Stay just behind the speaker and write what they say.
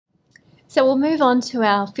So we'll move on to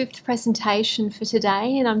our fifth presentation for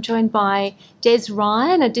today, and I'm joined by Des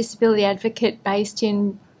Ryan, a disability advocate based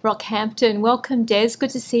in Rockhampton. Welcome, Des.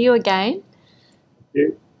 Good to see you again. Thank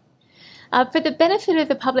you. For the benefit of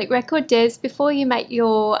the public record, Des, before you make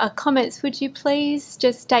your comments, would you please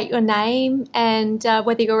just state your name and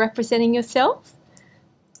whether you're representing yourself?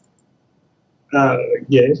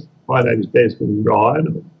 Yes, my name is Desmond Ryan.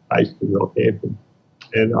 I'm based in Rockhampton,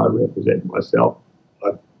 and I represent myself.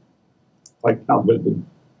 I come with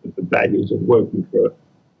the baggage of working for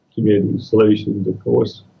community solutions, of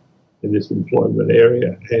course, in this employment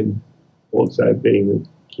area, and also being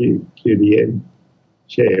the QDN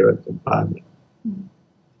chair at the moment.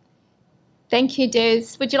 Thank you,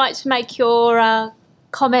 Des. Would you like to make your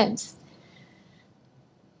comments?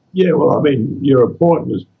 Yeah, well, I mean, your report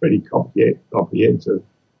was pretty comprehensive,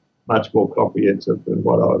 much more comprehensive than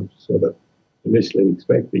what I was sort of initially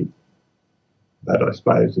expecting. But I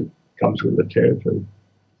suppose it comes with the territory.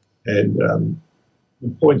 And the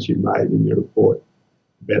points you made in your report,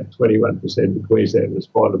 about 21% of Queensland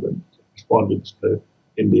respondents to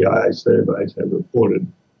NDIS surveys have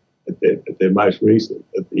reported at their most recent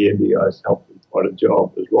that the NDIS helped them find a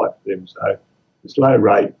job was right for them. So this low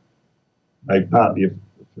rate may partly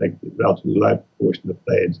reflect the relatively low proportion of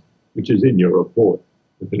plans, which is in your report,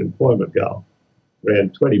 with an employment goal.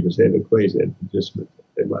 Around 20% of Queensland participants at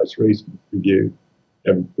their most recent review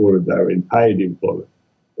have reported they were in paid employment,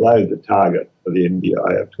 below the target for the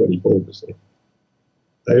NDI of 24%.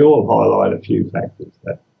 They all highlight a few factors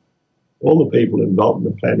that all the people involved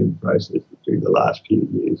in the planning process during the last few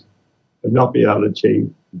years have not been able to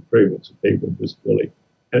achieve improvements for people with disability.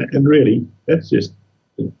 And really, that's just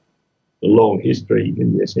the long history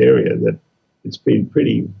in this area, that it's been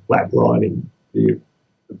pretty flatlining the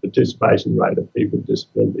participation rate of people with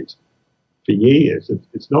disabilities for years.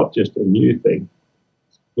 It's not just a new thing.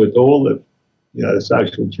 With all the the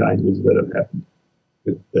social changes that have happened,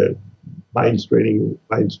 with the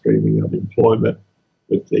mainstreaming of employment,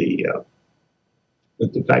 with the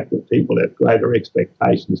fact that people have greater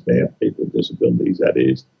expectations now, people with disabilities that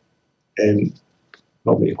is, and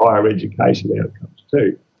probably higher education outcomes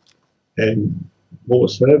too, and more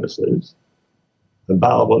services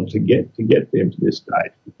available to get them to this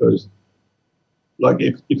stage. Because, like,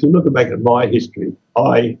 if you look back at my history,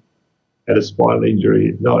 I had a spinal injury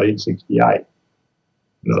in 1968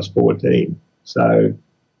 when I was 14. So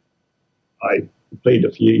I completed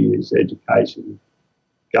a few years education,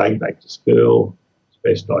 going back to school as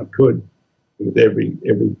best I could, with every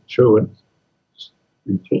truant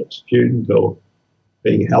student or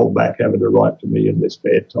being held back having to write to me in their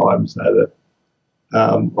spare time, so that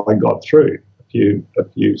I got through a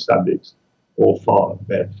few subjects,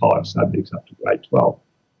 about 5 subjects up to grade 12.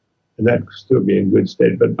 And that stood me in good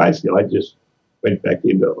stead. But basically, I just went back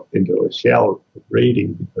into a shell of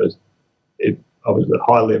reading because I was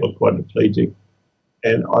a high-level quadriplegic,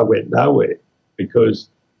 and I went nowhere because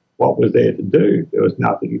what was there to do? There was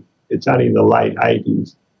nothing. It's only in the late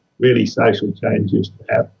 80s really social changes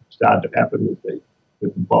started to happen with the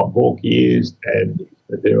Bob Hawke years, and he's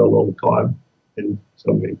been there a long time, and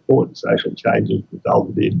some important social changes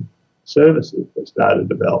resulted in services that started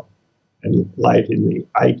to develop. And late in the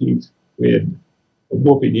 80s, we had a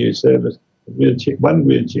whooping new service, one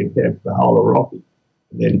wheelchair camp for the whole of Rocky,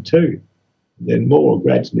 and then 2, and then more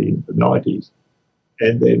gradually into the 90s.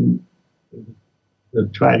 And then the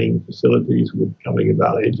training facilities were becoming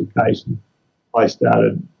available, education. I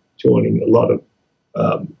started joining a lot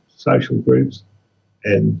of social groups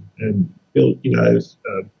and built,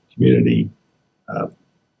 community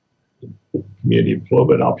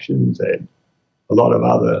employment options and a lot of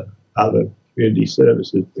other community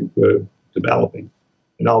services that were developing,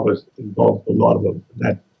 and I was involved in a lot of them. And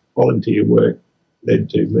that volunteer work led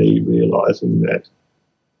to me realising that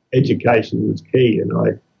education was key,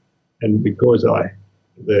 and because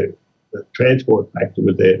the transport factor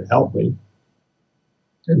was there to help me,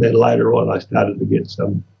 and then later on I started to get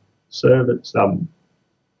some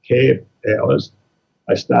care hours.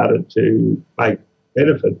 I started to make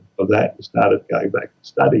benefit of that and started going back to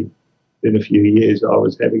study. In a few years I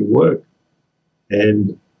was having work,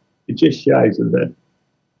 and it just shows that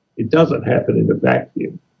it doesn't happen in a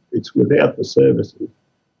vacuum. It's without the services.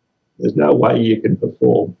 There's no way you can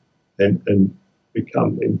perform and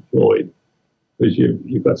become employed because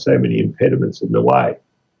you've got so many impediments in the way.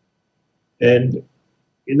 And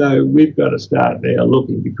we've got to start now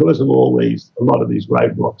looking, because of a lot of these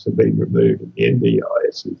roadblocks have been removed, and the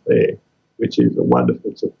NDIS is there, which is a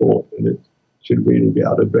wonderful support, and it should really be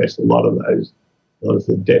able to address a lot of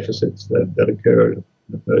the deficits that occur in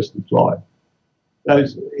a person's life.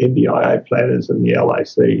 Those NDIA planners and the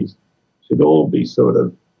LACs should all be sort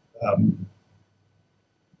of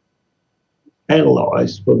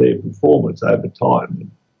analysed for their performance over time,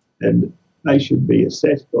 and they should be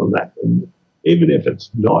assessed on that. And even if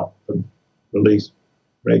it's not released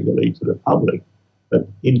regularly to the public, but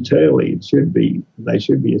internally they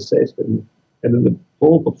should be assessed, and then the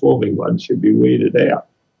poor performing ones should be weeded out,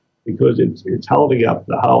 because it's holding up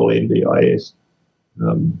the whole NDIS,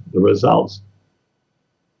 the results.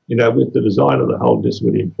 You know, with the design of the whole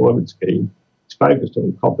disability employment scheme, it's focused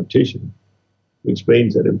on competition, which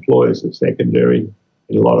means that employers are secondary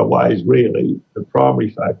in a lot of ways. Really, the primary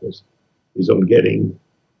focus is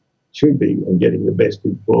should be on getting the best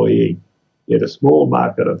employee. Yet a small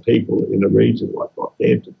market of people in a region like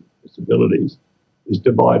Rockhampton with disabilities is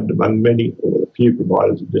divided among many or a few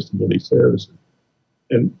providers of disability services.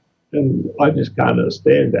 And I just can't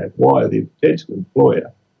understand that. Why the potential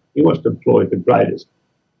employer, he wants to employ the greatest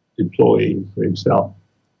employee for himself.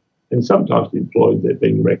 And sometimes the employee they're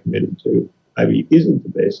being recommended to maybe isn't the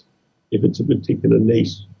best if it's a particular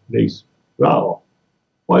niche role.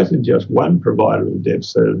 Why isn't just one provider of dev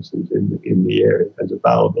services in the area as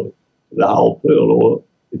available to the whole pool, or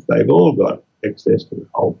if they've all got access to the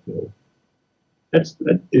whole pool?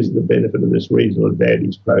 That is the benefit of this regional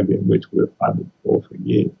advantage program, which we've funded for a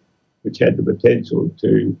year, which had the potential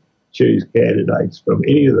to choose candidates from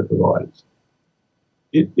any of the providers.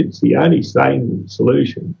 It's the only sane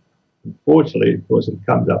solution. Unfortunately, of course, it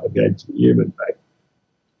comes up against the human factor.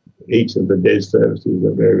 Each of the DES services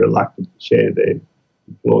are very reluctant to share their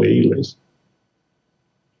employee list.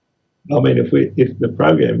 I mean, if the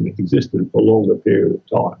program existed for a longer period of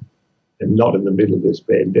time and not in the middle of this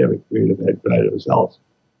pandemic, we would have had greater results.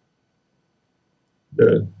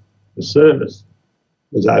 The service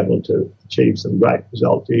was able to achieve some great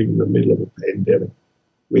results even in the middle of a pandemic.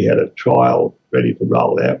 We had a trial ready to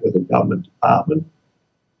roll out with a government department,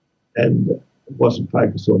 and it wasn't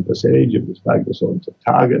focused on percentage, it was focused on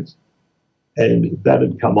targets. And if that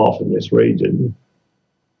had come off in this region,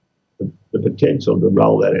 the potential to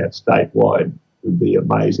roll that out statewide would be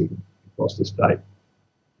amazing across the state.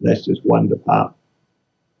 And that's just one department.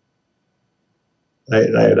 They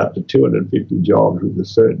had up to 250 jobs with a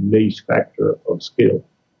certain niche factor of skill.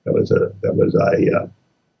 That was a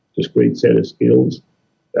discrete set of skills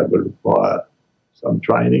that would require some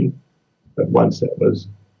training, but once that was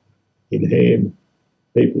in hand,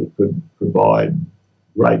 people could provide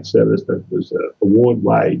great service that was award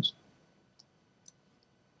waged.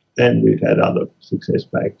 And we've had other success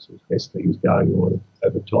things going on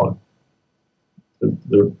over time.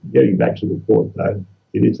 Getting back to the report, though,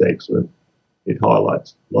 it is excellent. It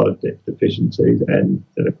highlights a lot of deficiencies and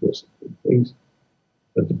of course, good things.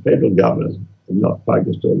 But the federal government is not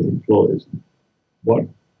focused on the employers. What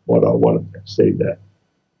I want to see that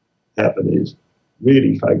happen is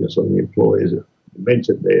really focus on the employers. You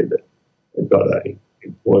mentioned there that they've got an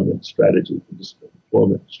employment strategy,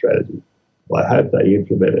 employment strategy. Well, I hope they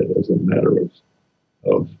implement it as a matter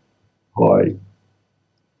of high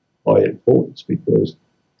importance, because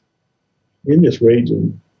in this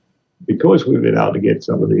region, because we've been able to get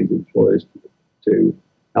some of these employers to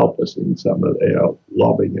help us in some of our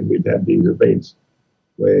lobbying, and we've had these events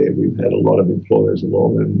where we've had a lot of employers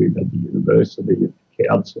along, and we've had the university and the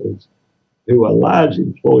councils who are large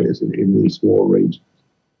employers in these small regions.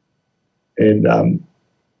 And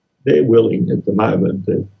they're willing at the moment,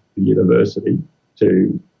 the university,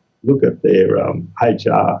 to look at their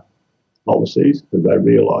HR policies, because they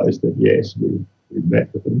realise that, yes, we've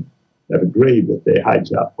met with them. They've agreed that their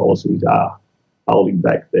HR policies are holding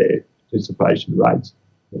back their participation rates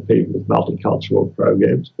of people with multicultural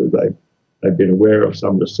programs, because they've been aware of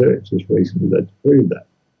some research just recently that's proved that.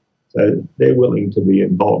 So they're willing to be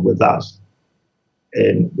involved with us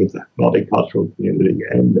and with the multicultural community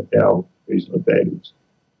and our regional advantage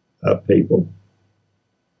people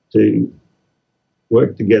to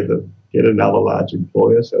work together, get another large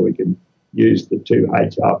employer so we can use the two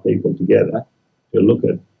HR people together to look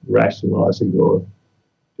at rationalising or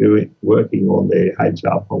working on their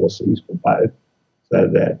HR policies for both, so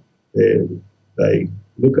that they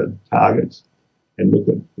look at targets and look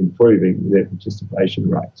at improving their participation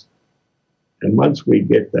rates. And once we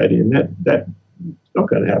get that in, that's not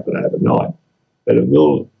going to happen overnight, but it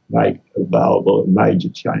will make available a major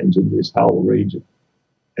change in this whole region.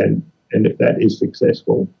 And if that is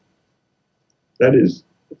successful, that is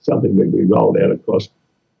something that we rolled out across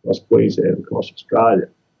Queensland, across Australia.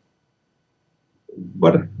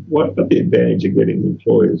 What the advantage of getting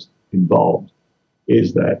employers involved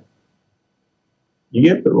is that you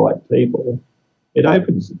get the right people, it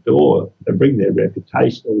opens the door. They bring their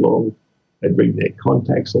reputation along, they bring their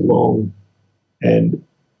contacts along, and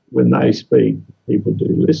when they speak, people do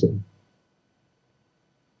listen.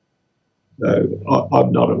 So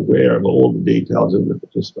I'm not aware of all the details of the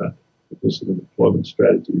participant employment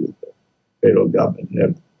strategy that the federal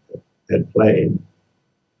government had planned,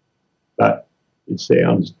 but it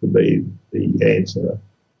sounds to be the answer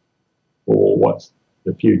for what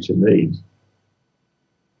the future needs.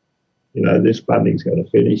 You know, this funding's going to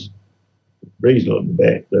finish. Reasonable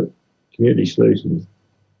about the community solutions,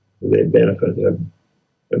 for their benefit,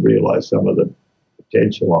 have realised some of the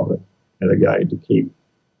potential of it and are going to keep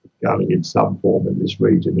going in some form in this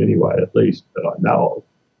region anyway, at least that I know of,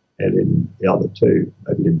 and in the other two,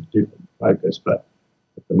 maybe in different focus, but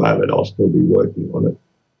at the moment I'll still be working on it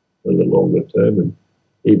for the longer term, and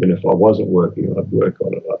even if I wasn't working, I'd work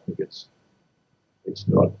on it. I think it's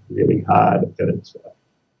not really hard, and it's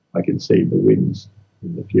I can see the wins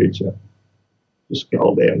in the future. Just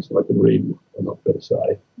scroll down so I can read what I've got to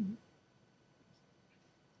say.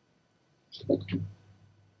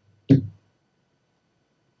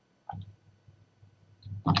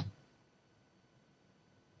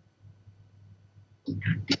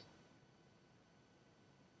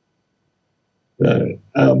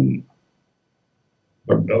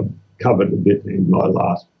 I've covered a bit in my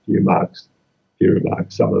last few remarks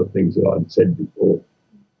some of the things that I'd said before.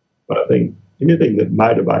 But I think anything that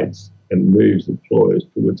motivates and moves employers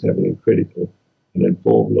towards having a critical and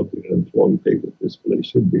informed look at employing people with disability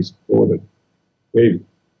should be supported.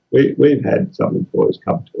 We've had some employers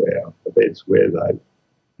come to our events where they've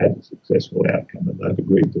had a successful outcome and they've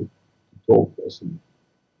agreed to talk to us. And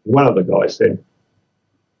one of the guys said,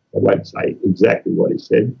 I won't say exactly what he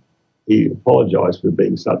said, he apologised for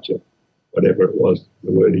being such a, whatever it was,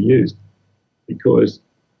 the word he used, because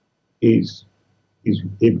he'd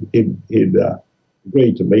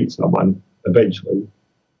agreed to meet someone eventually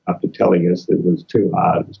after telling us that it was too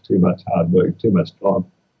hard, it was too much hard work, too much time.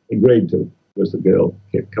 He agreed to, because the girl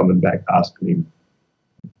kept coming back asking him,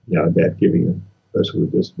 you know, about giving a person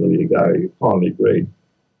with a disability a go. He finally agreed.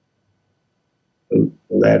 The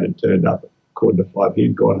lad had turned up at 4:45.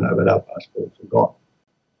 He'd gone home at 4:30, forgot.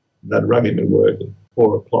 They'd rung him at work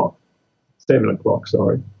at 7 o'clock,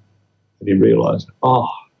 sorry, and he realised,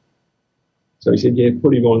 so he said, yeah,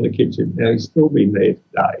 put him on in the kitchen. Now, he's still been there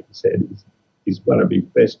today. He said he's one of his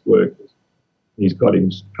best workers. He's got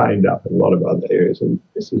him trained up in a lot of other areas, and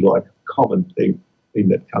this is like a common thing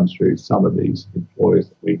that comes through some of these employers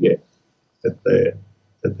that we get, that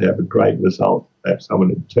they have a great result. They have someone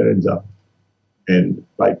who turns up and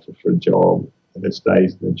grateful for a job and it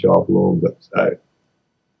stays in the job longer. So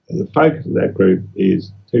the focus of that group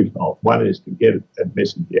is twofold. One is to get that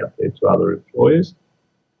message out there to other employers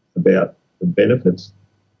about the benefits,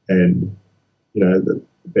 and you know the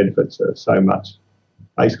benefits are so much.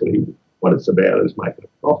 Basically, what it's about is making a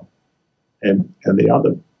profit, and the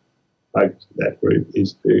other focus of that group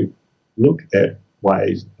is to look at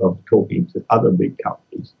ways of talking to other big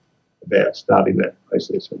companies about starting that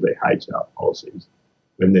process of their HR policies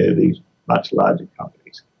when they're these much larger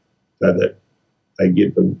companies, so that they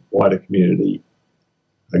give the wider community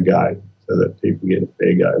a go, so that people get a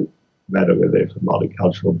fair go, no matter whether they're from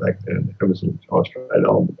multicultural background, Amazon, Torres Strait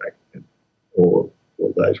Islander background, or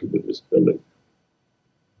those with a disability.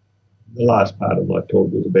 The last part of my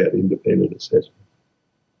talk was about independent assessment.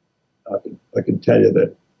 I can tell you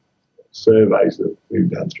that surveys that we've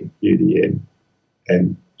done through QDN,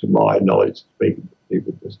 and to my knowledge, speaking to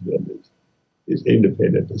people with disabilities, is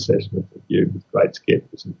independent assessment are viewed with great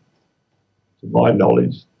scepticism. To my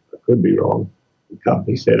knowledge, I could be wrong, the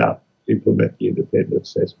company set up to implement the independent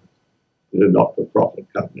assessment is a not-for-profit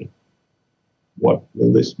company. What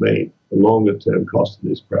will this mean? The longer-term cost of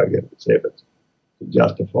this program, its efforts to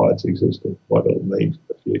justify its existence, what it will mean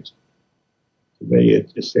for the future. To me,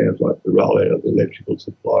 it just sounds like the rollout of the electrical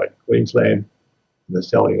supply in Queensland and the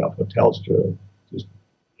selling off of Telstra, just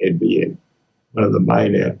NBN. One of the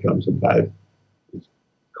main outcomes of both is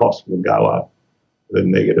costs will go up with a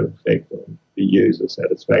negative effect on the user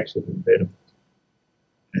satisfaction and benefits.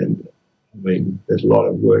 And I mean, there's a lot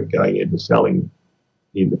of work going into selling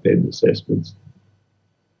independent assessments,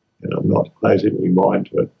 and I'm not closing my mind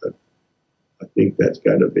to it, but I think that's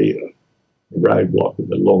going to be a roadblock of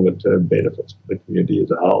the longer term benefits for the community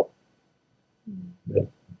as a whole. That's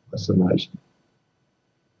my summation.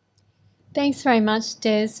 Thanks very much,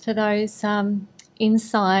 Des, for those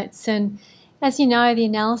insights. And as you know, the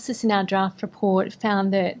analysis in our draft report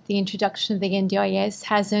found that the introduction of the NDIS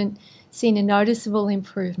hasn't seen a noticeable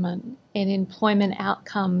improvement in employment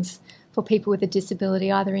outcomes for people with a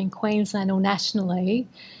disability, either in Queensland or nationally.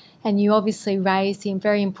 And you obviously raised the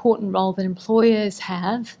very important role that employers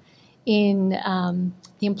have in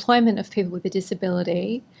the employment of people with a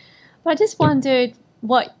disability. But I just wondered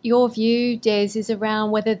what your view, Des, is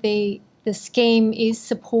around whether the scheme is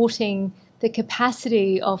supporting the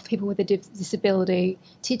capacity of people with a disability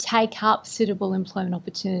to take up suitable employment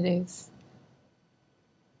opportunities.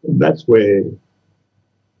 That's where,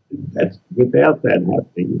 without that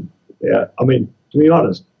happening, I mean, to be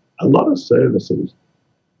honest, a lot of services,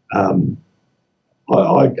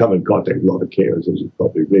 I come in contact with a lot of carers, as you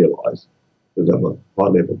probably realise, because I'm a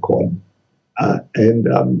high-level quad.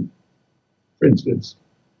 For instance,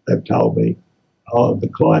 they've told me, the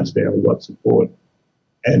clients now have got support,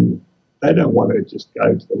 and they don't want to just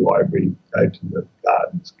go to the library, go to the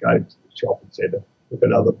gardens, go to the shopping centre, look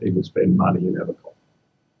at other people spend money and have a coffee.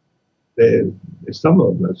 Some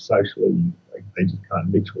of them are socially, they just can't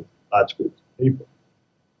mix with large groups of people.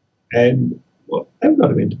 And well, they've got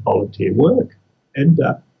them into volunteer work, and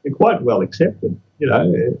they're quite well accepted, you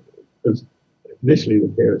know, because initially the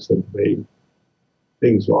parents said to me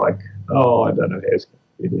things like, oh, I don't know how it's going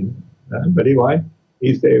to fit in. But anyway,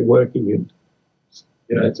 he's there working and,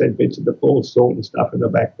 you know, sent bits of the pool, sorting stuff in the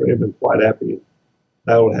back room and quite happy.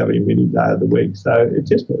 They all have him any day of the week. So it's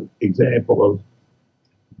just an example of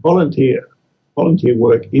volunteer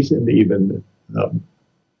work isn't even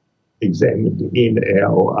examined in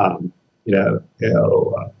our,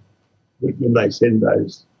 when they send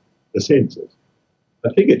the census. I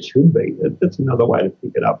think it should be. That's another way to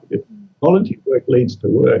pick it up. Because volunteer work leads to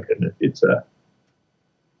work, and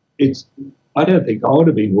I don't think I would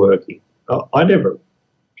have been working. I never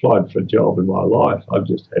applied for a job in my life. I've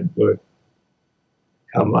just had work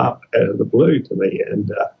come up out of the blue to me,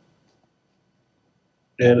 and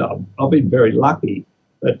I've been very lucky,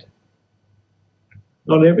 but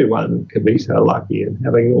not everyone can be so lucky in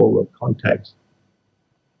having all the contacts.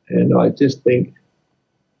 And I just think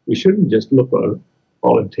we shouldn't just look at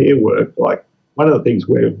volunteer work. Like, one of the things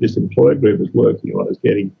where this employer group is working on is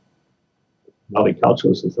getting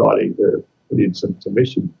Multicultural Society to put in some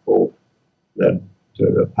submission for that to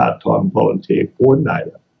a part-time volunteer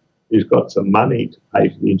coordinator who's got some money to pay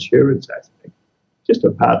for the insurance aspect. Just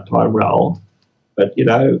a part-time role. But, you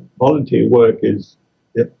know, volunteer work is,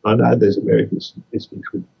 I know there's American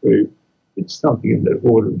statistics which prove it's something in the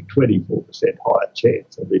order of 24% higher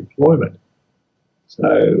chance of employment.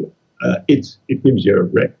 So it gives you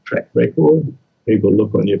a track record. People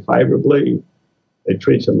look on you favourably. They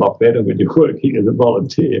treat you a lot better when you're working as a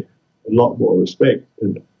volunteer, a lot more respect.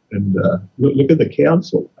 And look at the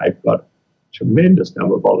council. They've got a tremendous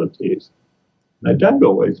number of volunteers. They don't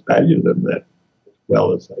always value them that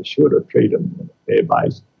well as they should, or treat them on a fair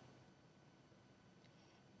basis.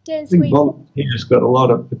 I think volunteers got a lot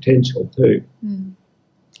of potential too.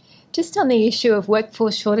 Just on the issue of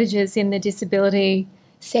workforce shortages in the disability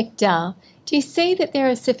sector, do you see that there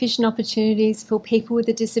are sufficient opportunities for people with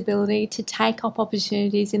a disability to take up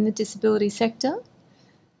opportunities in the disability sector?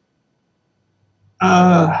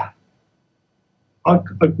 I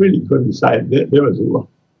really couldn't say. There's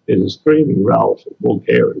a screaming role for more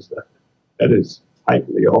carers. That is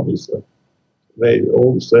patently obvious.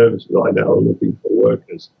 All the services I know are looking for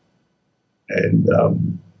workers, and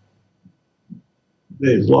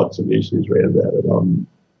there's lots of issues around that, and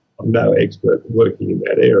I'm no expert working in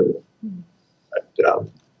that area. But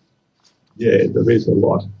yeah, there is a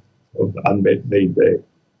lot of unmet need there.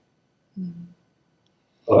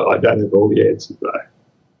 I don't have all the answers though.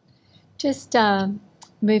 Just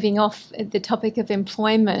moving off the topic of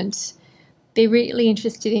employment, be really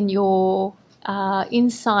interested in your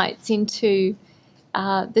insights into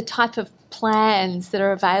the type of plans that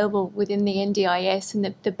are available within the NDIS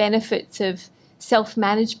and the benefits of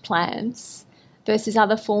self-managed plans versus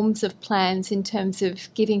other forms of plans in terms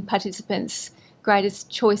of giving participants greatest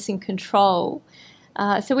choice and control.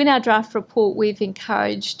 So in our draft report, we've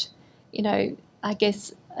encouraged, I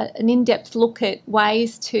guess, an in-depth look at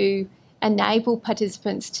ways to enable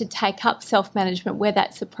participants to take up self-management where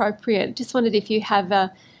that's appropriate. Just wondered if you have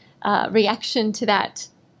a reaction to that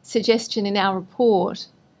suggestion in our report.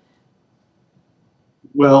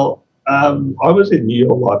 Well, I was in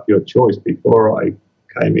Your Life, Your Choice before I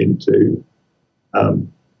came into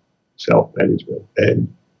self-management,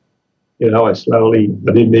 and I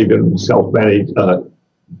didn't even self-manage,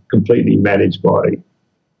 completely managed by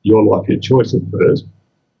Your Life, Your Choice at first,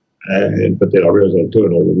 but then I realised I was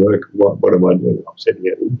doing all the work. What am I doing? I'm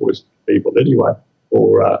sending out invoices to people anyway,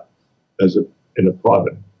 or in a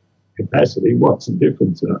private capacity. What's the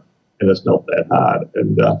difference? And it's not that hard.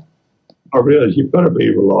 And I realised you've got to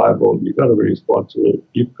be reliable, you've got to be responsible,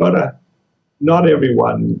 not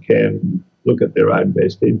everyone can look at their own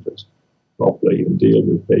best interest properly and deal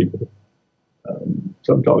with people.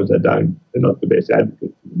 sometimes they're not the best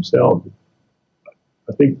advocates for themselves.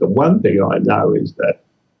 I think the one thing I know is that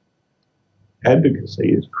advocacy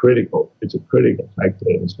is critical. It's a critical factor,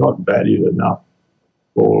 and it's not valued enough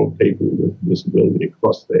for people with disability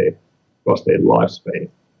across their lifespan.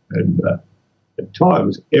 And at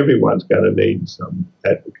times, everyone's going to need some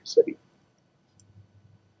advocacy.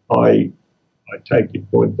 I take your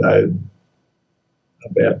point, though,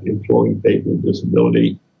 about employing people with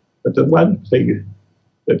disability, but the one thing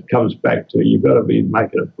that comes back to you've got to be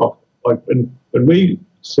making a profit. Like when we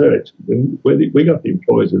searched, when we got the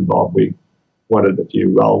employers involved, we wanted a few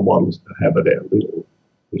role models to have at our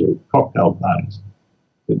little cocktail parties.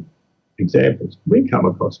 The examples, we come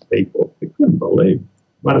across people we couldn't believe.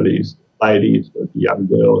 One of these ladies was a young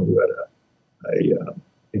girl who had a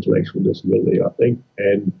intellectual disability, I think,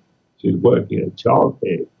 and she was working in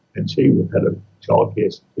childcare, and she had a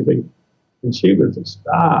childcare certificate, and she was a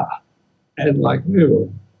star. And like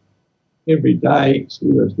every day, she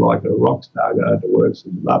was like a rock star going to work. She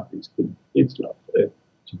loved these kids. Kids loved her.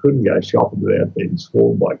 She couldn't go shopping without being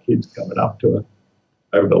swarmed by kids coming up to her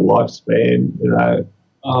over the lifespan.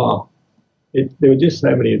 There were just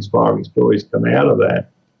so many inspiring stories come out of that,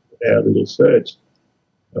 our little search.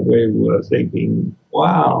 And we were thinking,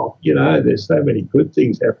 wow, there's so many good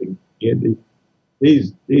things happening here.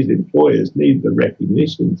 These employers need the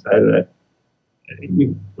recognition so that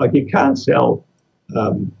you can't sell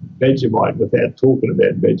Vegemite without talking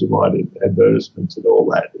about Vegemite in advertisements and all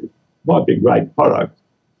that. It might be a great product,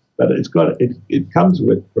 but it comes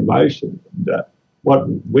with promotion. And what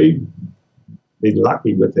we've been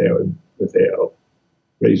lucky with our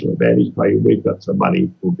regional advantage pay, we've got some money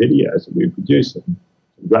for videos, and we produce some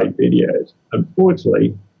great videos.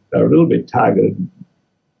 Unfortunately, they're a little bit targeted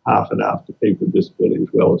half and half to people with disability as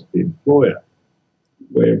well as the employer,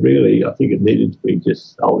 where really I think it needed to be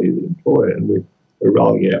just solely the employer, and we're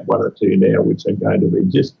rolling out one or two now which are going to be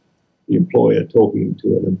just the employer talking to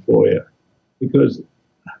an employer, because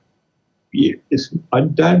I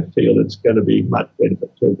don't feel it's going to be much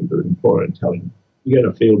benefit talking to an employer and telling him you're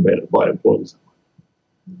going to feel better by employing someone.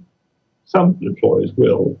 Some employers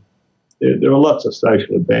will. There are lots of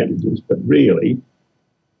social advantages, but really,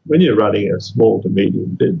 when you're running a small to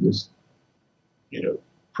medium business,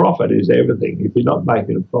 profit is everything. If you're not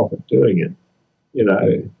making a profit doing it,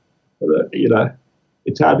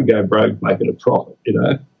 it's hard to go broke making a profit,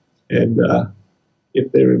 And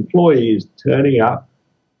if their employee is turning up,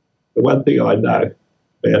 the one thing I know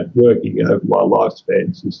about working over my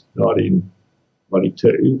lifespan since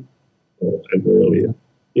 1992 and earlier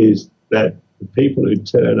is that the people who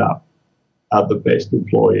turn up are the best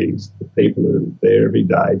employees, the people who are there every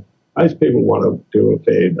day. Most people want to do a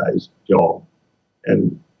fair day's job,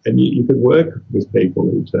 and you can work with people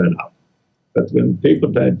who turn up. But when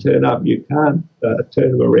people don't turn up, you can't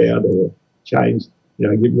turn them around or change,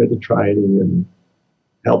 give them the training and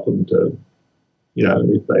help them to,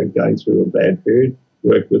 if they're going through a bad period,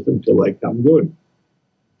 work with them till they come good.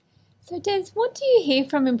 So, Des, what do you hear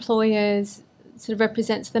from employers sort of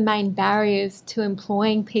represents the main barriers to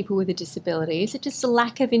employing people with a disability? Is it just a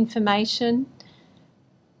lack of information?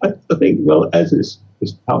 I think, well, as this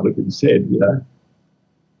publican said,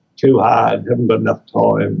 too hard, haven't got enough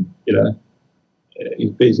time,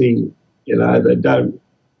 he's busy, they don't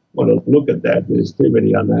want to look at that. There's too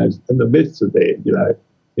many unknowns, and the myths are there,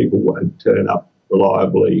 people won't turn up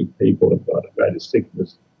reliably, people have got a greater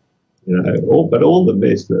sickness, but all the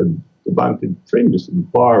myths are debunked in previous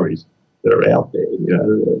inquiries that are out there,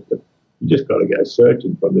 you just got to go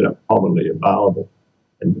searching for them. They're not commonly available.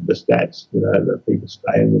 And the stats, that people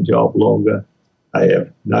stay in the job longer, they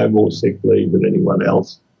have no more sick leave than anyone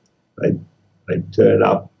else. They turn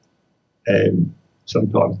up, and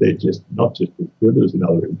sometimes they're just not just as good as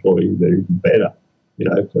another employee, they're even better.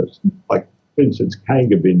 For instance,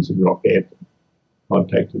 Kanga Bins in Rockhampton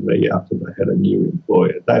contacted me after they had a new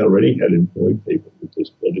employer. They already had employed people with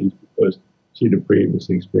disabilities because she'd a previous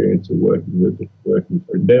experience of working for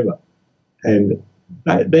Endeavour. And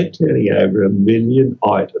they're turning over 1 million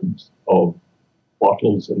items of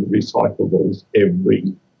bottles and recyclables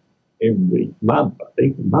every month, I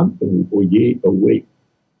think, a month or a week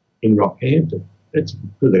in Rockhampton. That's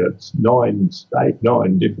because it's 9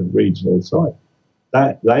 different regional sites.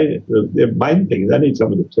 The main thing, they need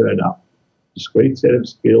someone to turn up, discrete set of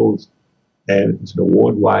skills, and it's an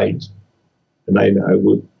award wage, and they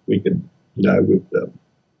know we can, with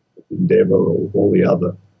Endeavour or all the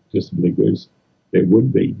other disability groups, there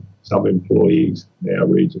would be some employees in our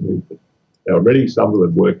region. There are already some of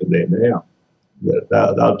them working there now.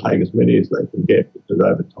 They'll take as many as they can get because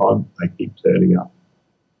over time they keep turning up.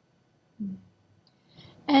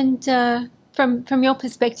 And From your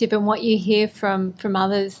perspective and what you hear from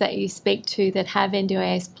others that you speak to that have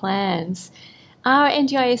NDIS plans, are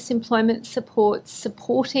NDIS employment supports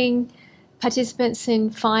supporting participants in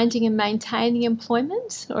finding and maintaining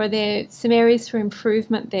employment, or are there some areas for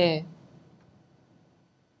improvement there?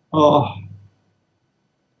 Oh,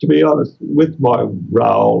 to be honest, with my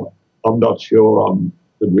role, I'm not sure I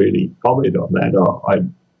could really comment on that.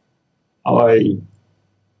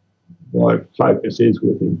 My focus is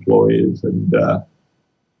with employers and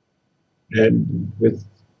with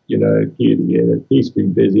here to get it keeps me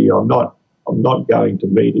busy. I'm not going to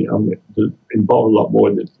meeting. I'm involved a lot more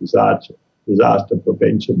in the disaster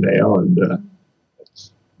prevention now, and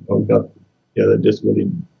I've got the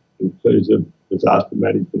disability inclusive disaster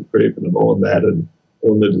management group and I'm on that, and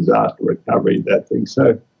on the disaster recovery, that thing.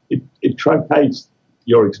 So it truncates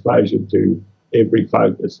your exposure to every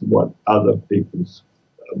focus and what other people's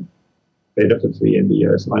benefits the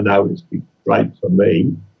NDIS I know is great for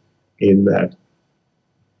me in that.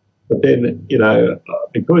 But then,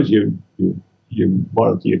 because you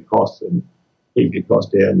monitor your costs and keep your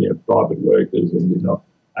costs down, you're private workers and you're not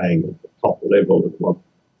paying at the top level of what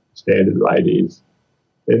standard rate is,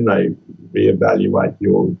 then they reevaluate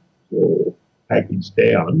your package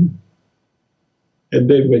down. And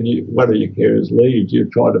then when one of your carers leaves, you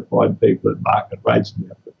try to find people at market rates and you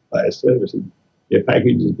have to pay a service. And your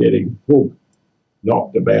package is getting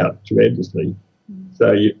knocked about tremendously.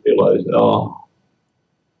 So you realise,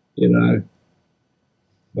 you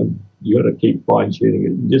got to keep fine-tuning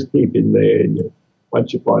it. You just keep in there, and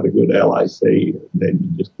once you find a good LAC, then you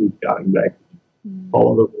just keep going back,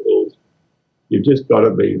 follow the rules. You've just got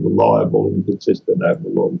to be reliable and consistent over the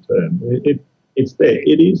long term. It's there.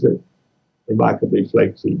 It is a remarkably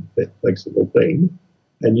flexible thing,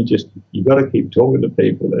 and you've got to keep talking to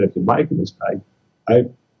people. And if you make a mistake,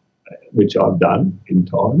 which I've done in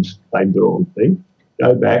times, claim the wrong thing,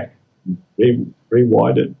 go back,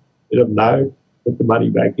 rewind it, let them know, put the money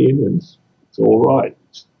back in, and it's all right.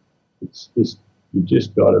 It's just, you've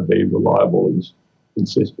just got to be reliable and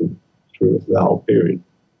consistent through the whole period.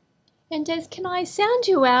 And Des, can I sound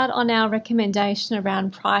you out on our recommendation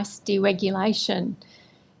around price deregulation?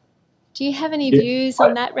 Do you have any views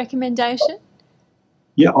on that recommendation?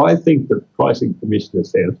 Yeah, I think the pricing commissioner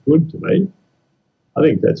sounds good to me. I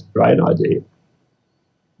think that's a great idea.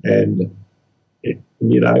 And,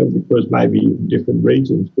 because maybe in different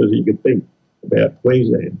regions, because you could think about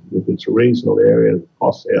Queensland, if it's a regional area, the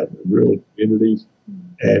costs out in the rural communities.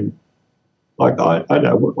 And I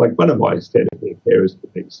know, one of my standard care carers to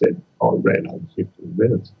me said, I ran over 15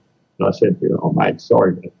 minutes. And I said to him, oh, mate,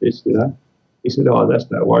 sorry about this, He said, oh, that's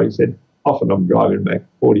no worry. He said, often I'm driving back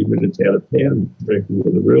 40 minutes out of town, working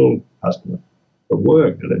with a rural customer from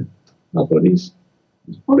work. And I thought, he's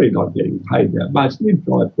probably not getting paid that much. He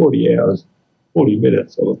drive 40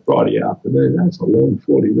 minutes on a Friday afternoon. That's a long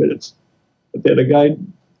 40 minutes. But then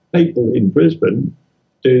again, people in Brisbane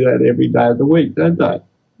do that every day of the week, don't they?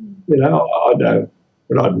 I know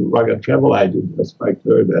when I rang a travel agent, I spoke to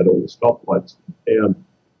her about all the stoplights in town.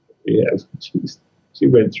 She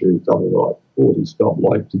went through something like 40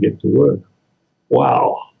 stoplights to get to work.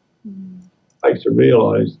 Wow. Makes you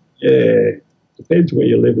realise, depends where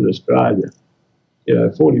you live in Australia.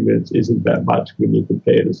 40 minutes isn't that much when you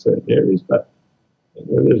compare to certain areas, but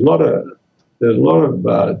there's a lot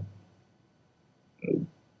of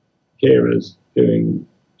carers doing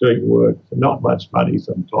work for not much money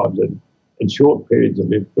sometimes and short periods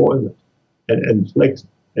of employment and flex.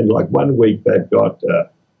 And like 1 week they've got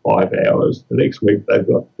 5 hours, the next week they've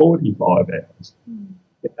got 45 hours.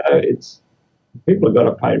 It's people have got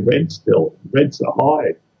to pay rent still. Rents are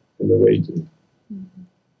high in the region.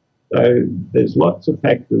 So there's lots of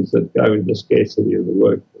factors that go into scarcity of the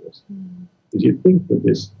workforce. Because you'd think that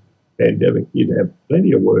this pandemic you'd have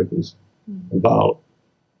plenty of workers available.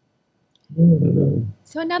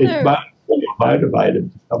 So another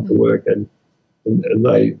motivated to come to work and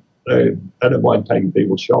they don't mind taking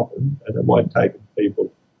people shopping, they don't mind taking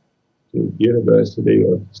people to university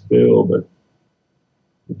or to school, but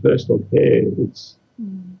the personal care, it's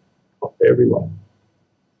not for everyone.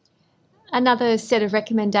 Another set of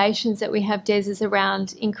recommendations that we have, Des, is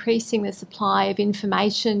around increasing the supply of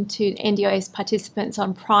information to NDIS participants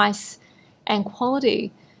on price and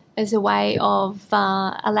quality as a way of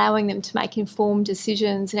allowing them to make informed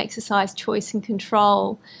decisions and exercise choice and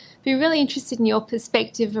control. Be really interested in your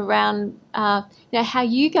perspective around how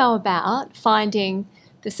you go about finding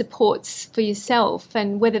the supports for yourself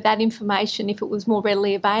and whether that information, if it was more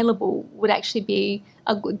readily available, would actually be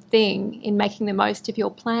a good thing in making the most of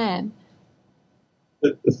your plan.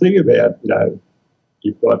 The thing about,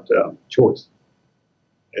 you've got choice.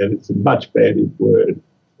 and it's a much bandied word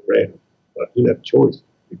around. But you have choice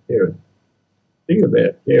with carers. The thing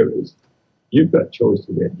about carers, you've got choice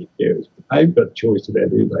about your carers, but they've got choice about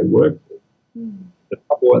who they work for. The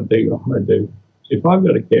number one thing I do, if I've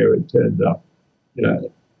got a carer who turns up, you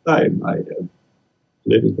know, they may have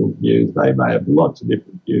political views, they may have lots of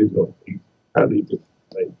different views on things, totally different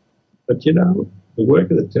to me. But you know, the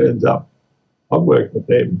worker that turns up, I've worked with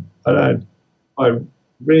them. I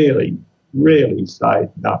rarely say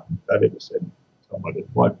nothing. Don't ever say to someone. It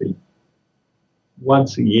might be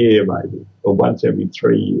once a year maybe, or once every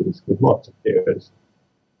 3 years with lots of carers.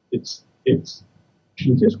 It's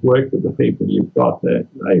you just work with the people you've got there.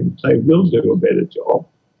 They will do a better job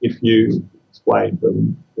if you explain to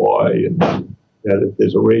them why, and you know, that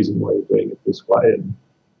there's a reason why you're doing it this way, and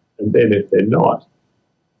then if they're not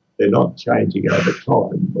changing over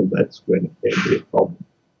time, well, that's when it can be a problem.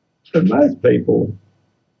 But most people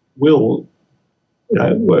will, you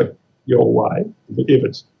know, work your way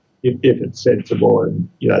if it's sensible and,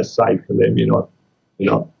 you know, safe for them.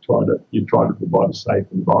 You're trying to provide a safe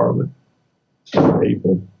environment for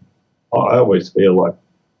people. I always feel like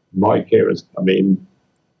my carers come in,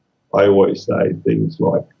 I always say things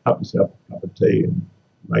like, cup yourself a cup of tea and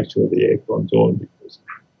make sure the aircon's on, because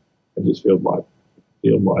I just feel my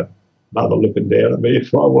mother looking down at me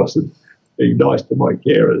if I wasn't being nice to my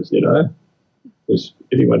carers, you know. Because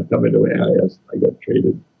anyone come into our house, they got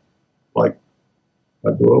treated like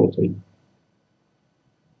royalty.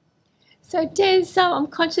 So, Des, I'm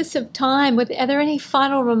conscious of time. Are there any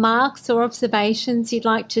final remarks or observations you'd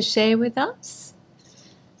like to share with us?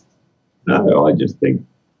 No, I just think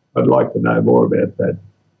I'd like to know more about that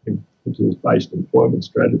interest-based employment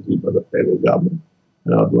strategy by the federal government,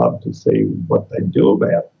 and I'd love to see what they do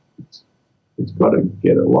about it. It's got to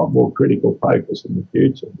get a lot more critical focus in the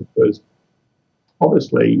future, because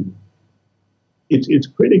obviously it's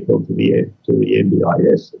critical to the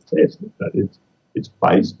NDIS assessment, that it's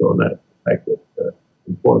based on that fact that the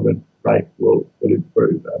employment rate will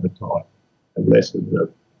improve over time and lessen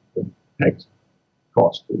the tax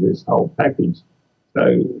cost of this whole package.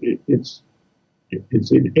 So it's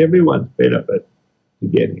in everyone's benefit to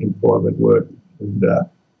get employment working. And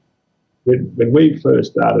when we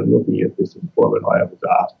first started looking at this employment, I was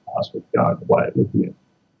asked with going away at looking at.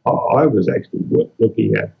 I was actually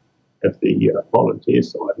looking at the volunteer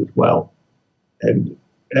side as well, and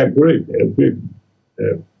our group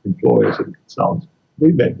employers and consultants,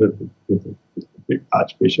 we met with the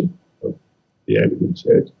Archbishop of the Anglican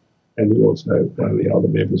Church, and we also, one of the other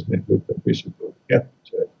members, met with the Bishop of the Catholic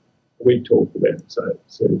Church. We talked about it, so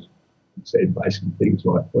said basically things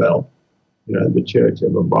like, well, you know, the church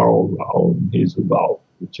have a moral role, and here's the role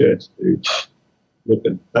the church to look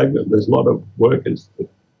at. There's a lot of workers that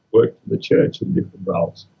work for the church in different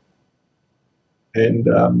roles, and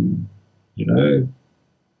you know,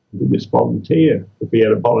 this volunteer. If we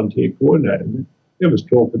had a volunteer coordinator, there was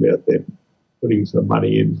talk about them putting some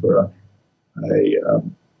money in for a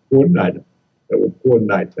coordinator that would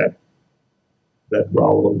coordinate that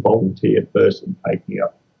role of volunteer person, taking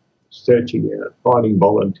up, searching out, finding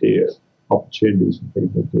volunteer opportunities for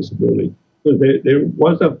people with disability. Because there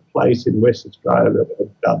was a place in West Australia that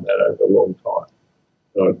had done that over a long time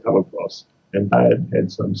that I've come across, and they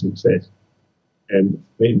had some success. And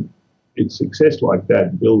I mean, it's success like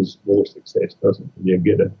that builds more success, doesn't it? You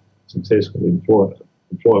get a successful employment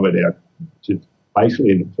outcome, which is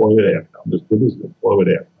basically an employment outcome, as good as an employment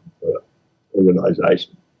outcome for an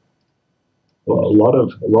organisation. Well, a lot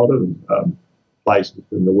of places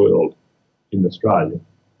in the world, in Australia,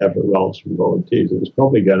 have roles for volunteers. It was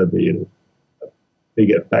probably going to be a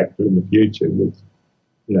bigger factor in the future with,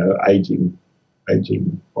 you know, aging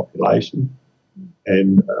population,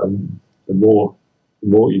 and the more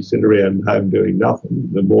you sit around home doing nothing,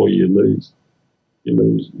 the more you lose, you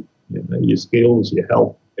know, your skills, your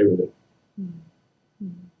health, everything.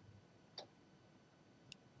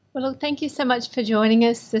 Well, look, thank you so much for joining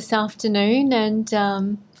us this afternoon,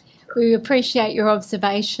 and we appreciate your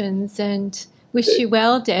observations and wish you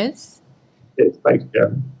well, Des. Yes, thanks,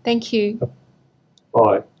 Karen. Thank you.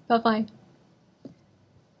 Bye. Bye-bye.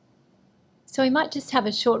 So we might just have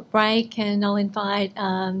a short break, and I'll invite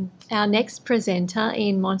our next presenter,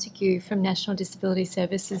 Ian Montague from National Disability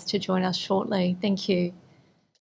Services, to join us shortly. Thank you.